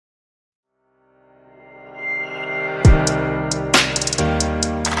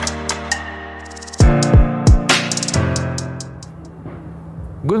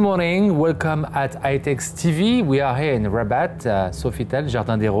Good morning, welcome at AITEX TV. We are here in Rabat, Sofitel,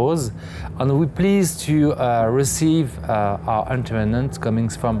 Jardin des Roses, and we're pleased to receive our intervenants coming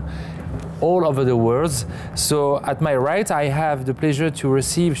from all over the world. So at my right, I have the pleasure to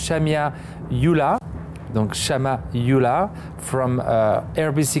receive Shamya Ulla, donc Shamya Ulla from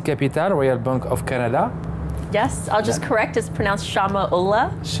RBC Capital, Royal Bank of Canada. Yes, I'll just correct, it's pronounced Shamya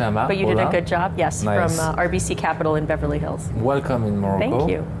Ulla. Shamya But you Ulla. did a good job, yes, Nice. from RBC Capital in Beverly Hills. Welcome in Morocco. Thank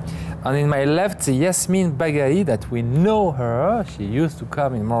you. And in my left, Yasmine Baggari, that we know her. She used to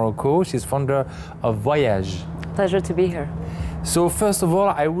come in Morocco. She's founder of Voyaj. Pleasure to be here. So first of all,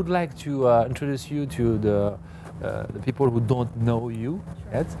 I would like to introduce you to the people who don't know you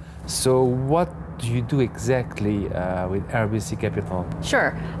yet. So what do you do exactly with RBC Capital?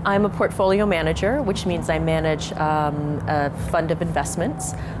 Sure, I'm a portfolio manager, which means I manage a fund of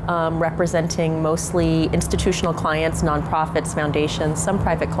investments, representing mostly institutional clients, nonprofits, foundations, some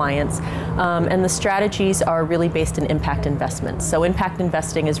private clients. And the strategies are really based in impact investments. So impact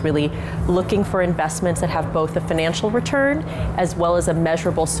investing is really looking for investments that have both a financial return as well as a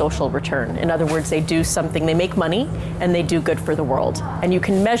measurable social return. In other words, they do something, they make money and they do good for the world. And you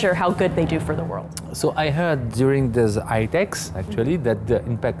can measure how good they do for the world. So I heard during this AITEX, actually, that the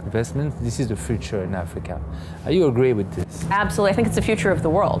impact investment, this is the future in Africa. Are you agree with this? Absolutely, I think it's the future of the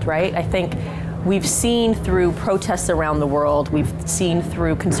world, right? I think we've seen through protests around the world, we've seen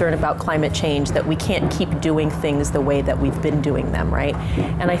through concern about climate change that we can't keep doing things the way that we've been doing them, right?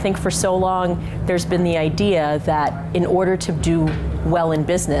 And I think for so long, there's been the idea that in order to do well in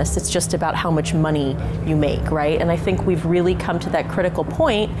business, it's just about how much money you make, right? And I think we've really come to that critical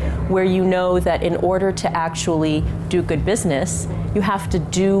point where you know that in order to actually do good business, you have to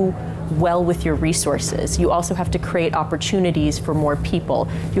do well with your resources. You also have to create opportunities for more people.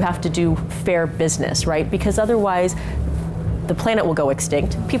 You have to do fair business, right? Because otherwise, the planet will go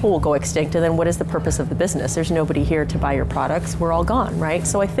extinct, people will go extinct, and then what is the purpose of the business? There's nobody here to buy your products, we're all gone, right?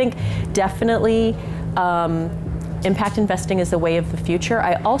 So I think definitely impact investing is the way of the future.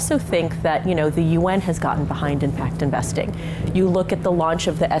 I also think that, you know, the UN has gotten behind impact investing. You look at the launch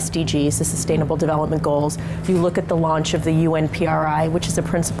of the SDGs, the Sustainable Development Goals, you look at the launch of the UN PRI, which is a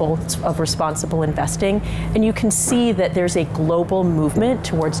principle of responsible investing, and you can see that there's a global movement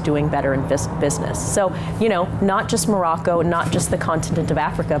towards doing better in business. So, you know, not just Morocco, not just the continent of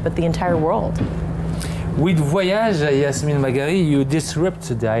Africa, but the entire world. With Voyaj, Yasmine Baggari, you disrupt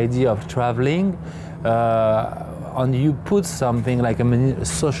the idea of traveling and you put something like a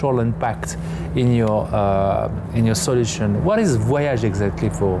social impact in your solution. What is Voyaj exactly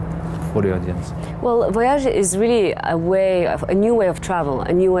for the audience? Well, Voyage is really a new way of travel,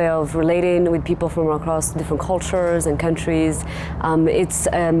 a new way of relating with people from across different cultures and countries. It's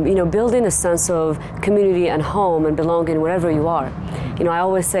you know, building a sense of community and home and belonging wherever you are. You know, I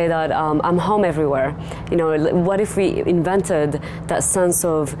always say that I'm home everywhere. You know, what if we invented that sense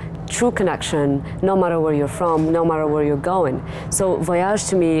of true connection, no matter where you're from, no matter where you're going. So Voyage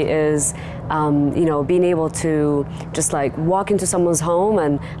to me is, you know, being able to just like walk into someone's home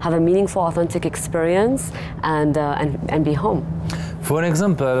and have a meaningful, authentic experience and be home. For an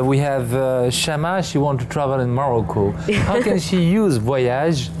example, we have Shamya, she wants to travel in Morocco. How can she use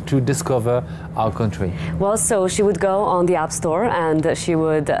Voyaj to discover our country? Well, so she would go on the App Store and she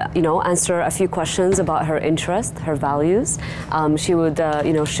would, you know, answer a few questions about her interests, her values. She would,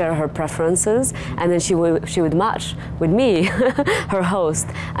 you know, share her preferences, and then she would match with me, her host,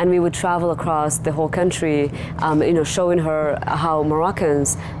 and we would travel across the whole country, you know, showing her how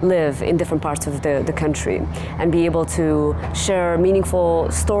Moroccans live in different parts of the country, and be able to share meaningful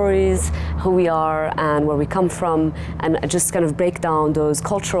stories, who we are and where we come from, and just kind of break down those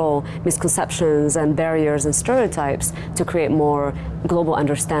cultural misconceptions and barriers and stereotypes to create more global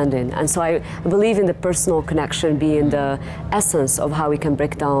understanding. And so I believe in the personal connection being the essence of how we can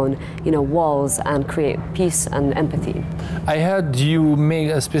break down, you know, walls and create peace and empathy. I heard you make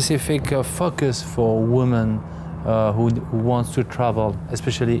a specific focus for women who wants to travel,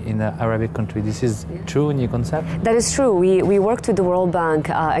 especially in an Arabic country. This is true in your concept? That is true. We worked with the World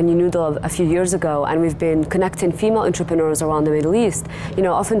Bank and UNIDO a few years ago, and we've been connecting female entrepreneurs around the Middle East. You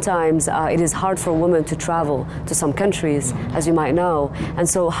know, oftentimes it is hard for women to travel to some countries, as you might know. And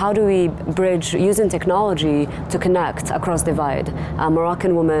so how do we bridge using technology to connect across divide?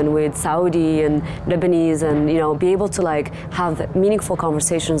 Moroccan women with Saudi and Lebanese, and, you know, be able to like have meaningful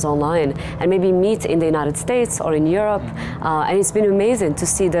conversations online and maybe meet in the United States or in Europe, and it's been amazing to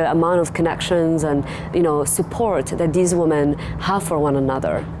see the amount of connections and, you know, support that these women have for one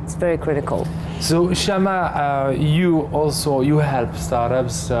another. It's very critical. So Shamya, you help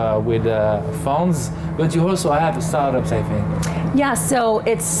startups with funds, but you also have startups, I think. Yeah, so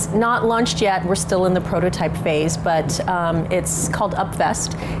it's not launched yet. We're still in the prototype phase, but it's called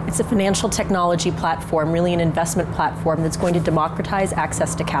Upvest. It's a financial technology platform, really an investment platform that's going to democratize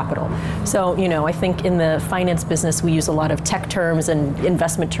access to capital. So, I think in the finance business, we use a lot of tech terms and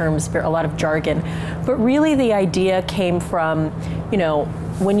investment terms, a lot of jargon, but really the idea came from,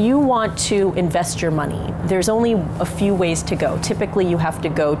 when you want to invest your money, there's only a few ways to go. Typically, you have to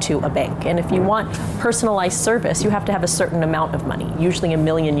go to a bank. And if you want personalized service, you have to have a certain amount of money, usually $1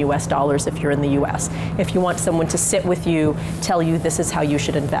 million US if you're in the US. If you want someone to sit with you, tell you this is how you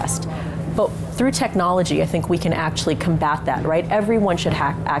should invest. But through technology, I think we can actually combat that, right? Everyone should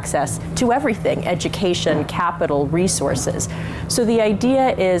have access to everything, education, capital, resources. So the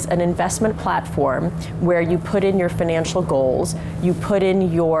idea is an investment platform where you put in your financial goals, you put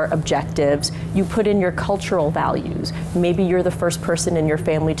in your objectives, you put in your cultural values. Maybe you're the first person in your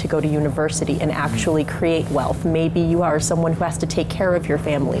family to go to university and actually create wealth. Maybe you are someone who has to take care of your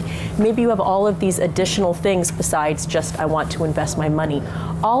family. Maybe you have all of these additional things besides just, I want to invest my money.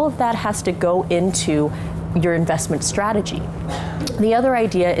 All of that has to go into your investment strategy. The other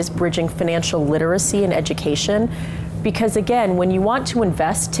idea is bridging financial literacy and education. Because again, when you want to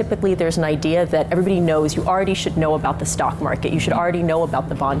invest, typically there's an idea that everybody knows you already should know about the stock market, you should already know about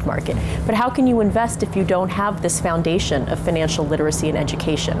the bond market. But how can you invest if you don't have this foundation of financial literacy and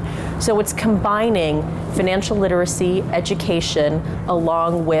education? So it's combining financial literacy, education,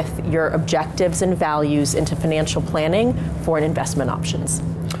 along with your objectives and values into financial planning for an investment options.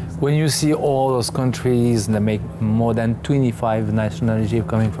 When you see all those countries that make more than 25 nationalities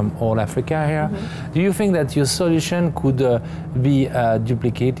coming from all Africa here, do you think that your solution could be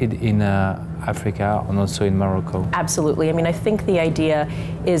duplicated in Africa and also in Morocco? Absolutely. I mean, I think the idea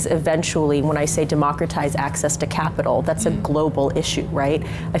is eventually, when I say democratize access to capital, that's a global issue, right?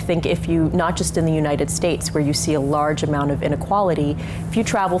 I think if you, not just in the United States, where you see a large amount of inequality, if you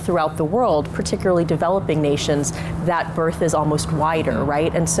travel throughout the world, particularly developing nations, that berth is almost wider,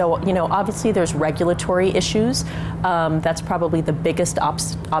 right? And so, obviously there's regulatory issues. That's probably the biggest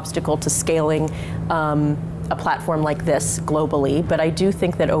obstacle to scaling a platform like this globally, but I do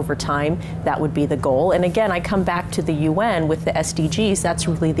think that over time that would be the goal. And again, I come back to the UN with the SDGs. That's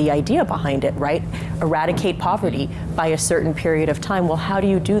really the idea behind it, right? Eradicate poverty by a certain period of time. Well, how do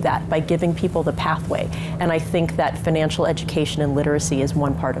you do that? By giving people the pathway. And I think that financial education and literacy is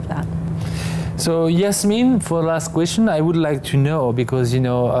one part of that. So Yasmine, for the last question, I would like to know, because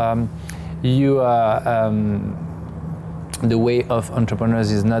the way of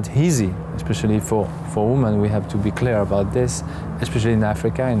entrepreneurs is not easy, especially for women. We have to be clear about this, especially in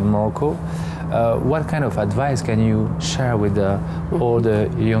Africa, in Morocco. What kind of advice can you share with all the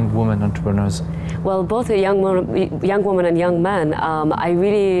young women entrepreneurs? Well, both a young woman and young men, I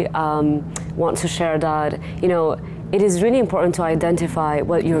really want to share that, it is really important to identify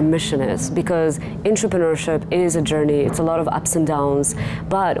what your mission is, because entrepreneurship is a journey. It's a lot of ups and downs.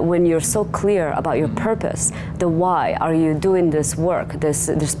 But when you're so clear about your purpose, the why are you doing this work, this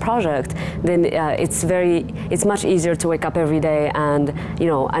project, then it's much easier to wake up every day and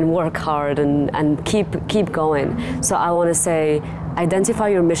and work hard and keep going. So I want to say, identify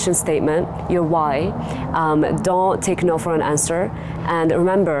your mission statement, your why. Don't take no for an answer, and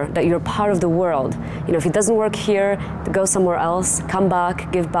remember that you're part of the world. If it doesn't work here, go somewhere else, come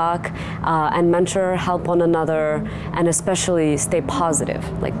back, give back, and mentor, help one another, and especially stay positive.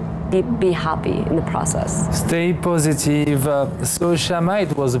 Like, be happy in the process. Stay positive. So Shamya,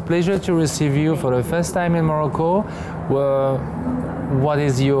 it was a pleasure to receive you for the first time in Morocco. What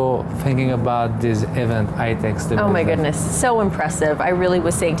is your thinking about this event, AITEX? Oh my goodness, so impressive. I really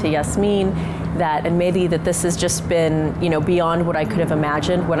was saying to Yasmine that, and maybe that this has just been, beyond what I could have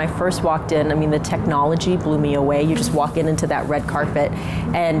imagined. When I first walked in, I mean, the technology blew me away. You just walk into that red carpet,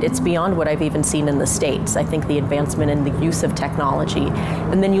 and it's beyond what I've even seen in the States. I think the advancement in the use of technology.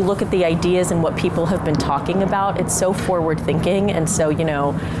 And then you look at the ideas and what people have been talking about, it's so forward thinking. And so,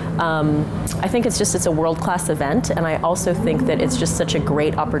 I think it's a world-class event. And I also think that it's just such a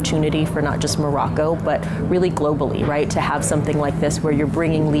great opportunity for not just Morocco, but really globally, right? To have something like this where you're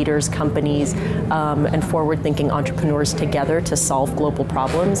bringing leaders, companies, and forward-thinking entrepreneurs together to solve global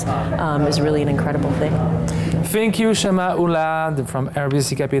problems is really an incredible thing. Thank you, Shamya Ulla from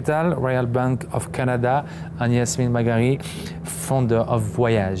RBC Capital, Royal Bank of Canada, and Yasmine Baggari, founder of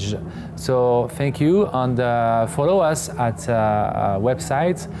Voyaj. So thank you, and follow us at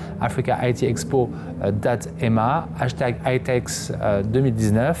website africaitexpo.ema, #AITEX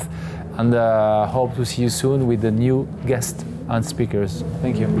 2019, and hope to see you soon with a new guest and speakers.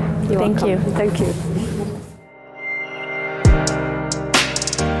 Thank you. You're Thank welcome. you. Thank you.